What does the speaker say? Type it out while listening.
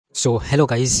So hello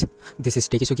guys, this is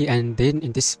Tekisuki, and then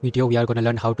in this video we are going to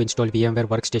learn how to install VMware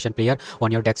Workstation Player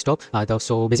on your desktop.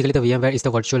 So basically the VMware is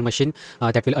the virtual machine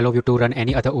that will allow you to run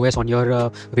any other OS on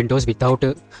your Windows without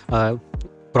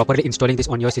properly installing this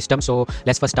on your system. So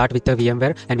let's first start with the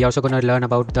VMware, and we are also going to learn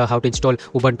about how to install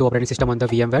Ubuntu operating system on the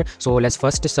VMware. So let's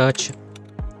first search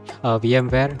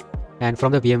VMware, and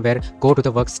from the VMware go to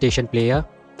the Workstation Player.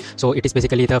 So it is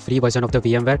basically the free version of the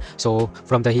VMware. So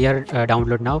from the here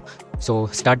download now. So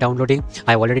start downloading.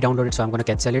 I've already downloaded, so I'm going to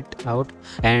cancel it out.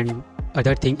 And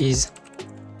other thing is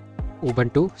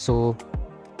Ubuntu. So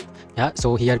yeah,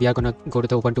 so here we are going to go to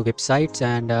the Ubuntu websites,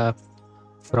 and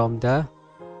from the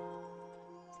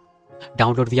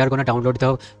download we are going to download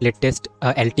the latest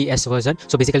LTS version.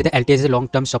 So basically the LTS is a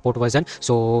long-term support version,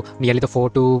 so nearly the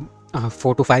 4 to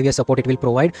 5 years support it will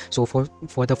provide. So for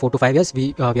the 4 to 5 years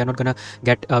we are not gonna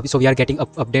get so we are getting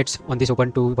updates on this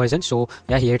Ubuntu version. So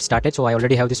yeah, here it started, so I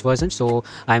already have this version, so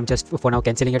I'm just for now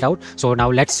cancelling it out. So now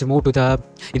let's move to the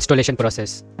installation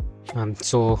process.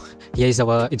 So here is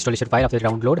our installation file after the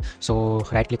download. So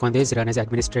right click on this, run as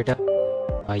administrator.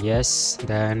 Yes,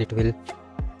 then it will.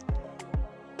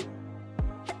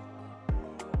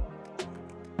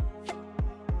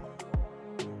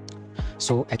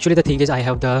 So actually the thing is I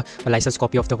have the license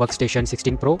copy of the Workstation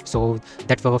 16 Pro, so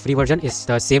that for free version is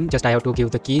the same, just I have to give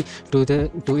the key to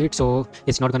it, so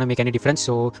it's not gonna make any difference.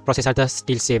 So process are the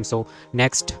still same. So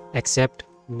next, accept,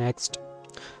 next.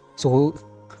 So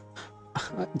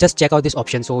just check out this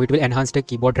option. So it will enhance the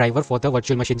keyboard driver for the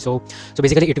virtual machine. So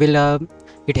basically it will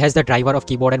it has the driver of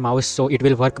keyboard and mouse, so it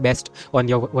will work best on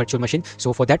your virtual machine.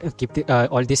 So for that keep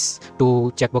all this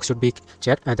two checkbox should be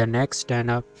checked, and then next.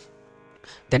 And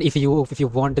then if you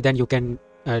want, then you can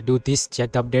do this,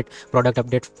 check the update, product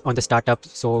update on the startup.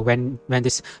 So when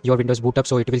this your Windows boot up,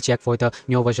 so it will check for the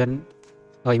new version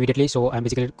immediately. So I'm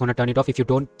basically gonna turn it off. If you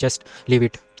don't, just leave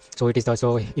it. So it is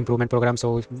also improvement program,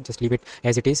 so just leave it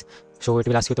as it is. So it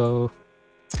will ask you to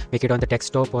make it on the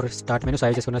desktop or start menu. So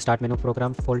I'm just gonna start menu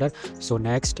program folder. So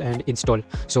next, and install.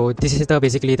 So this is the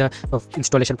basically the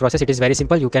installation process. It is very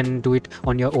simple, you can do it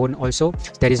on your own also.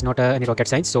 There is not any rocket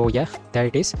science. So yeah, there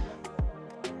it is.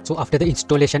 So after the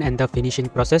installation and the finishing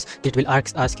process, it will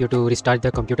ask you to restart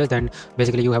the computer. Then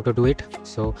basically you have to do it.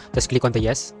 So just click on the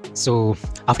yes. So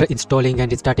after installing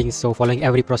and restarting, so following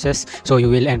every process, so you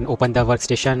will open the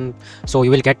workstation. So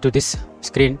you will get to this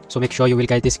screen. So make sure you will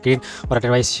get this screen, or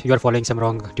otherwise you are following some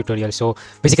wrong tutorial. So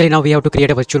basically now we have to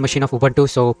create a virtual machine of Ubuntu.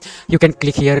 So you can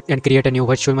click here and create a new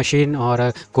virtual machine,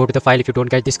 or go to the file. If you don't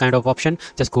get this kind of option,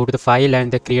 just go to the file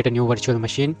and create a new virtual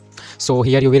machine. So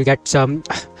here you will get some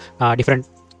different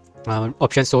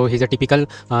options. So here's a typical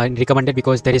recommended,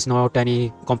 because there is not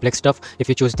any complex stuff. If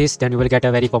you choose this, then you will get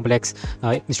a very complex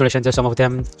installations. Some of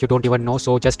them you don't even know,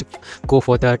 so just go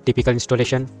for the typical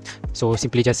installation. So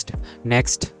simply just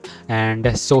next.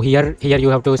 And so here you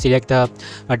have to select the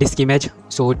disk image,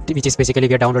 so which is basically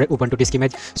we are downloaded Ubuntu disk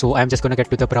image. So I'm just going to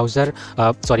get to the browser,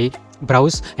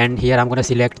 browse, and here I'm going to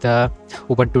select the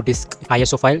Ubuntu disk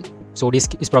ISO file. So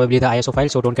disk is probably the ISO file,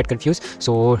 so don't get confused.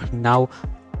 So now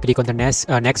click on the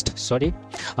next. Sorry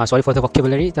for the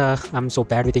vocabulary, I'm so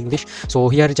bad with English. So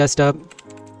here just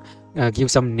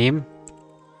give some name.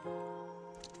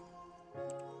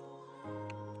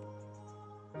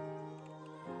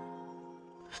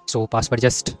 So password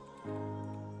just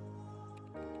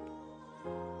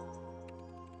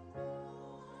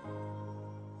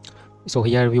so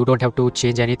here you don't have to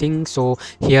change anything. So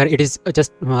here it is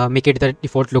just make it the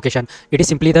default location. It is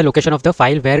simply the location of the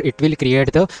file where it will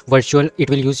create the virtual, it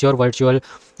will use your virtual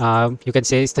you can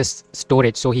say it's the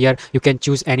storage. So here you can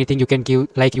choose anything. You can give,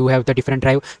 like you have the different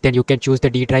drive, then you can choose the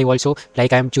D drive also.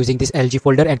 Like I'm choosing this LG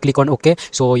folder and click on OK.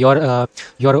 So your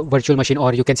virtual machine,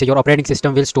 or you can say your operating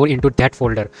system, will store into that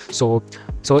folder. So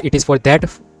it is for that.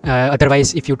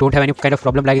 Otherwise, if you don't have any kind of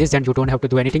problem like this, then you don't have to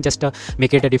do anything, just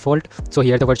make it a default. So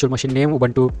here the virtual machine name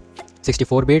Ubuntu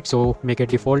 64-bit, so make it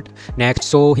default. Next.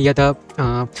 So here the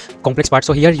complex part.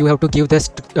 So here you have to give the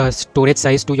storage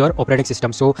size to your operating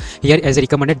system. So here as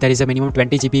recommended, there is a minimum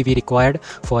 20 GB we required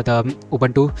for the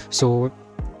Ubuntu. So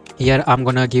here I'm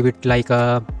gonna give it like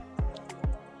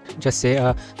just say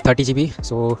 30 GB.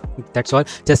 So that's all.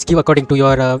 Just give according to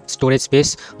your storage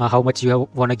space how much you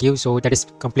want to give. So that is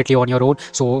completely on your own.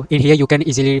 So in here you can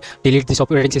easily delete this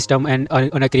operating system and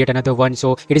create another one.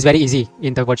 So it is very easy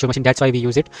in the virtual machine, that's why we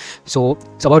use it. So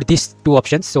about these two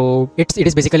options, so it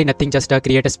is basically nothing, just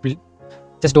create a split.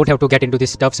 Just don't have to get into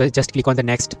this stuff, so just click on the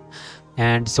next.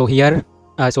 And so here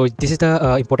so this is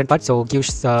the important part. So give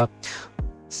some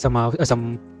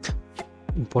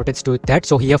importance to that.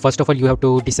 So here first of all you have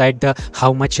to decide the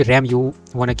how much RAM you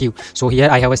want to give. So here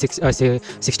I have a 16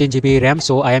 GB RAM,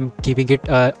 so I am giving it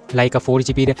like a 4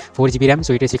 GB RAM.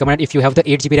 So it is recommended. If you have the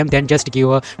 8 GB RAM, then just give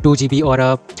a 2 GB or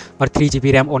 3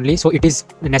 GB RAM only. So it is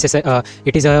necessary,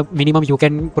 it is a minimum you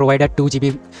can provide a 2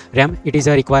 GB RAM. It is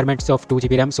a requirements of 2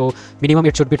 GB RAM, so minimum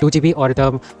it should be 2 GB or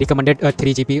the recommended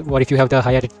 3 GB, or if you have the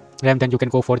higher RAM then you can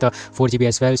go for the 4 GB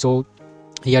as well. So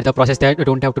here the process that you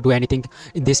don't have to do anything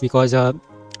in this, because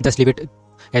just leave it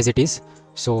as it is.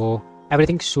 So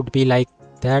everything should be like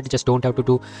that, just don't have to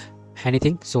do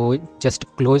anything. So just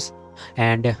close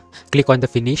and click on the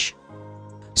finish.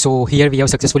 So here we have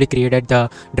successfully created the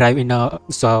drive in a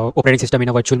operating system in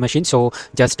a virtual machine. So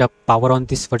just power on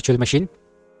this virtual machine.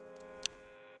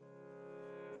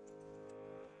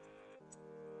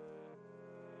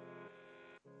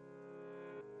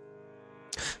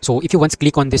 So if you once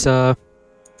click on this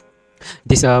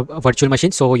virtual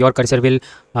machine, so your cursor will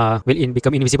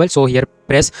become invisible. So here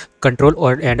press Ctrl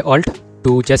or and Alt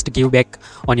to just give back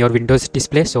on your Windows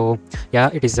display. So yeah,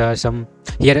 it is some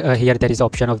here here there is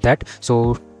option of that.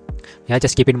 So yeah,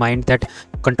 just keep in mind that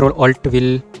Ctrl Alt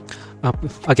will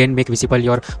again make visible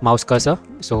your mouse cursor.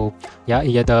 So yeah,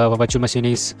 here the virtual machine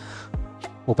is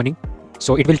opening.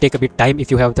 So it will take a bit time. If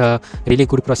you have the really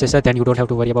good processor, then you don't have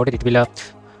to worry about it. It will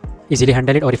easily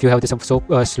handle it. Or if you have this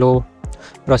slow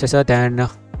processor, then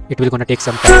it will gonna take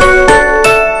some time.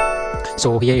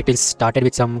 So here it is started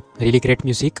with some really great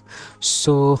music.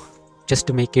 So just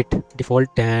to make it default,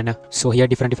 and so here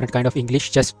different kind of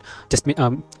English, just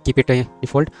keep it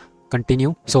default.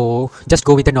 Continue. So just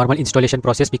go with the normal installation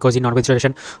process, because in normal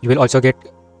installation you will also get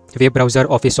web browser,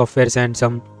 office softwares, and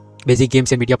some basic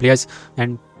games and media players.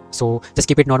 And so just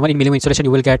keep it normal. In minimum installation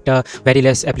you will get very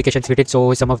less applications with it,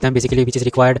 so some of them basically which is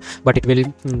required, but it will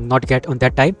not get on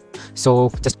that time.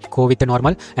 So just go with the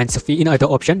normal. And so in other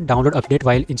option, download update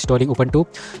while installing Ubuntu.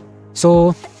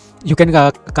 So you can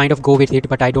kind of go with it,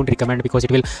 but I don't recommend, because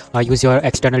it will use your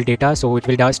external data. So it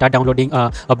will start downloading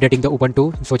updating the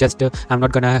Ubuntu. So just I'm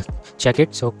not gonna check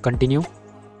it. So continue.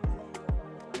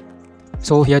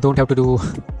 So here don't have to do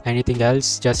anything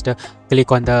else, just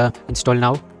click on the install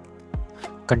now.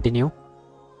 Continue.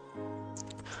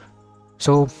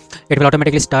 So it will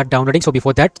automatically start downloading. So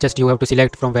before that, just you have to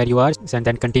select from where you are and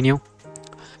then continue.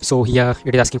 So here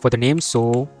it is asking for the name.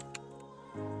 So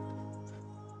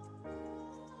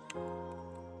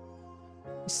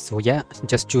yeah,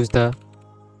 just choose the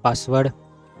password.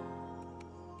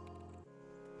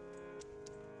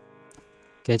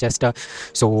 Okay, just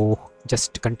so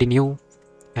just continue,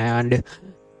 and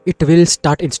it will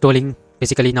start installing.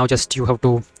 Basically now just you have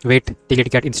to wait till it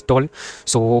get installed.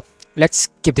 So let's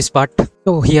skip this part.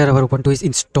 So here our Ubuntu is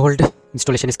installed,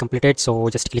 installation is completed. So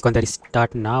just click on the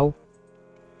restart now.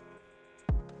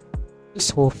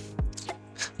 So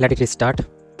let it restart.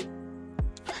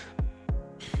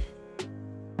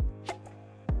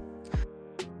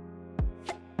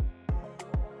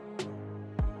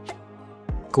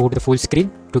 Go to the full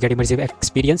screen to get immersive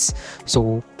experience.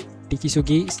 So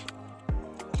Tikisugi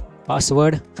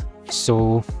password.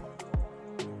 So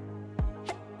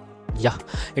yeah,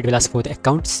 it will ask for the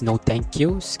accounts. No thank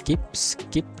you. Skip,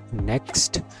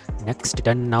 next,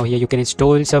 done. Now here you can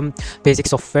install some basic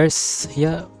softwares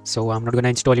here. So I'm not gonna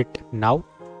install it now.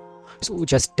 So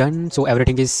just done. So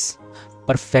everything is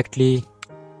perfectly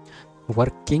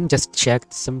working. Just check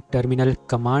some terminal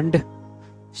command.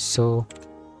 So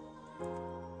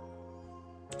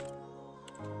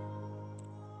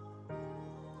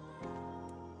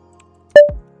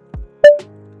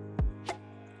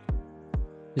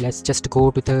let's just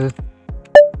go to the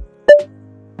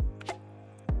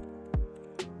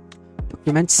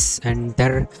documents and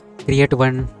there create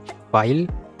one file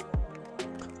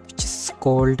which is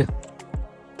called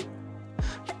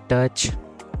touch.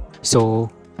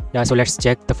 So yeah, so let's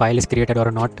check the file is created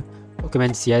or not.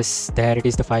 Documents, yes, there it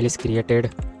is, the file is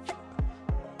created.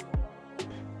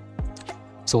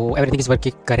 So everything is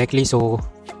working correctly. So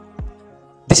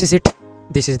this is it.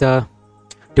 This is the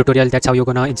tutorial. That's how you're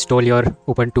gonna install your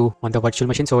Ubuntu on the virtual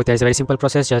machine. So there's a very simple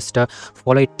process. Just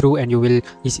follow it through and you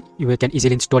can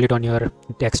easily install it on your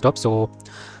desktop. So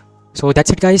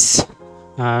that's it, guys.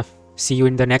 See you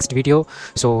in the next video.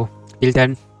 So till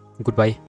then, goodbye.